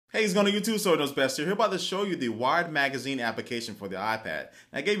Hey, it's going to YouTube, so knows best here. Here about to show you the Wired Magazine application for the iPad.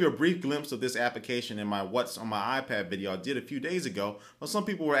 Now, I gave you a brief glimpse of this application in my What's on my iPad video I did a few days ago, but some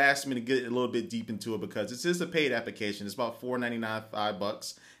people were asking me to get a little bit deep into it because this is a paid application. It's about $4.99,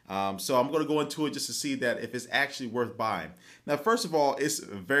 $5. So I'm going to go into it just to see that if it's actually worth buying. Now, first of all, it's a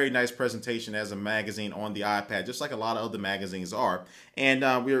very nice presentation as a magazine on the iPad, just like a lot of other magazines are. And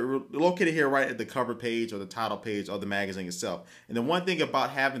we're located here right at the cover page or the title page of the magazine itself. And the one thing about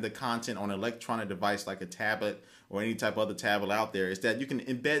having the content on an electronic device like a tablet or any type of other tablet out there is that you can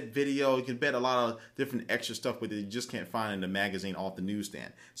embed video, you can embed a lot of different extra stuff with it you just can't find in the magazine off the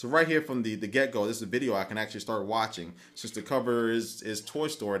newsstand. So right here from the get-go, this is a video I can actually start watching. Since the cover is Toy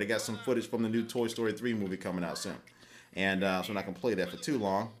Story, they got some footage from the new Toy Story 3 movie coming out soon. And so I'm not going to play that for too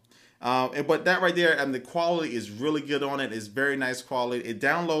long. But that right there, the quality is really good on it. It's very nice quality.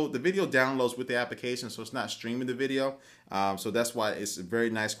 The video downloads with the application, so it's not streaming the video. So that's why it's very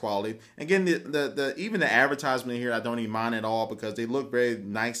nice quality. Again, even the advertisement here, I don't even mind at all because they look very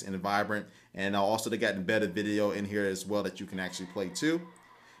nice and vibrant. And also they got embedded video in here as well that you can actually play too.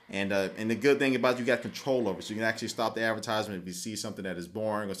 And the good thing about you got control over it, so you can actually stop the advertisement if you see something that is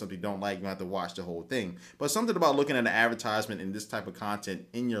boring or something you don't like. You don't have to watch the whole thing. But something about looking at an advertisement and this type of content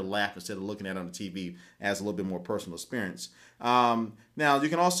in your lap instead of looking at it on the TV adds a little bit more personal experience. Now you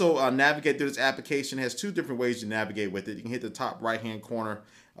can also navigate through this application. It has two different ways to navigate with it. You can hit the top right hand corner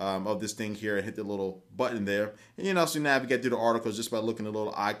of this thing here and hit the little button there, and you can also navigate through the articles just by looking at the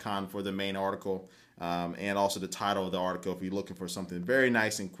little icon for the main article. And also the title of the article if you're looking for something very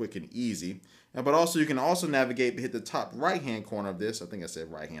nice and quick and easy. But also you can also navigate, hit the top right hand corner of this. I think I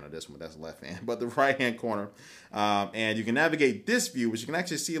said right hand on this one, that's left hand, but the right hand corner. And you can navigate this view, which you can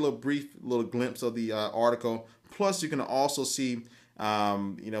actually see a brief glimpse of the article. Plus you can also see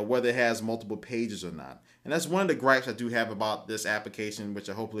whether it has multiple pages or not. And that's one of the gripes I do have about this application, which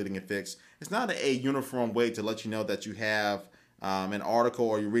I hopefully they can fix. It's not a uniform way to let you know that you have an article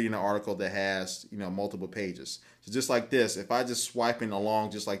or you're reading an article that has multiple pages. So just like this, if I just swiping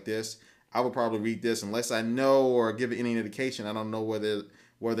along just like this, I would probably read this unless I know or give it any indication. I don't know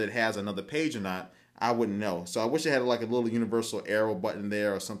whether it has another page or not. I wouldn't know. So I wish it had like a little universal arrow button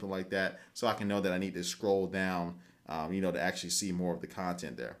there or something like that, so I can know that I need to scroll down, to actually see more of the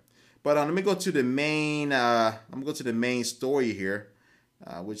content there. But let me go to the main. I'm gonna go to the main story here,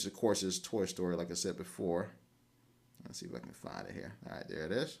 which of course is Toy Story, like I said before. Let's see if I can find it here. All right, there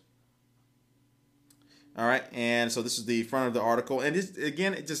it is. All right, and so this is the front of the article, and this,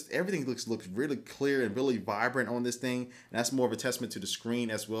 again, everything looks really clear and really vibrant on this thing. And that's more of a testament to the screen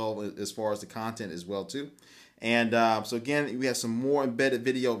as well as far as the content as well too. And so again, we have some more embedded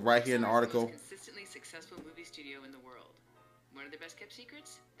video right here in the article. Most consistently successful movie studio in the world. One of their best kept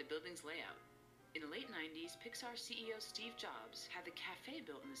secrets: the building's layout. In the late 90s, Pixar CEO Steve Jobs had the cafe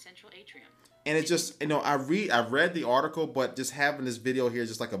built in the central atrium. And it's just, I read the article, but just having this video here is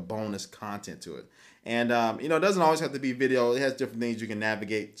just like a bonus content to it. And, it doesn't always have to be video. It has different things you can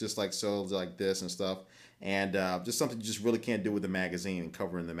navigate just like so, like this and stuff. And just something you just really can't do with the magazine and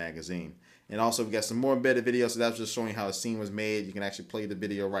covering the magazine. And also we got some more embedded videos, so that's just showing how a scene was made. You can actually play the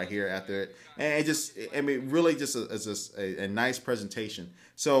video right here after it. And really just it's just a nice presentation.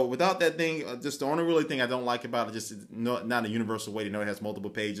 So without that thing, just the only really thing I don't like about it, just not a universal way to know it has multiple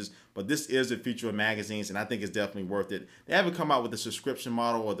pages, but this is a feature of magazines, and I think it's definitely worth it. They haven't come out with the subscription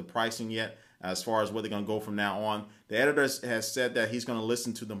model or the pricing yet, as far as where they're going to go from now on. The editor has said that he's going to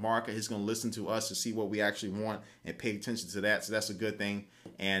listen to the market. He's going to listen to us to see what we actually want and pay attention to that. So that's a good thing.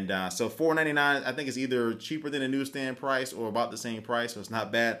 And so $4.99, I think it's either cheaper than a newsstand price or about the same price. So it's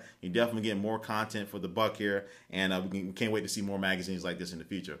not bad. You definitely get more content for the buck here. And we can't wait to see more magazines like this in the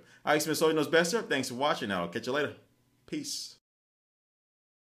future. All right, so you knows best, sir. Thanks for watching. I'll catch you later. Peace.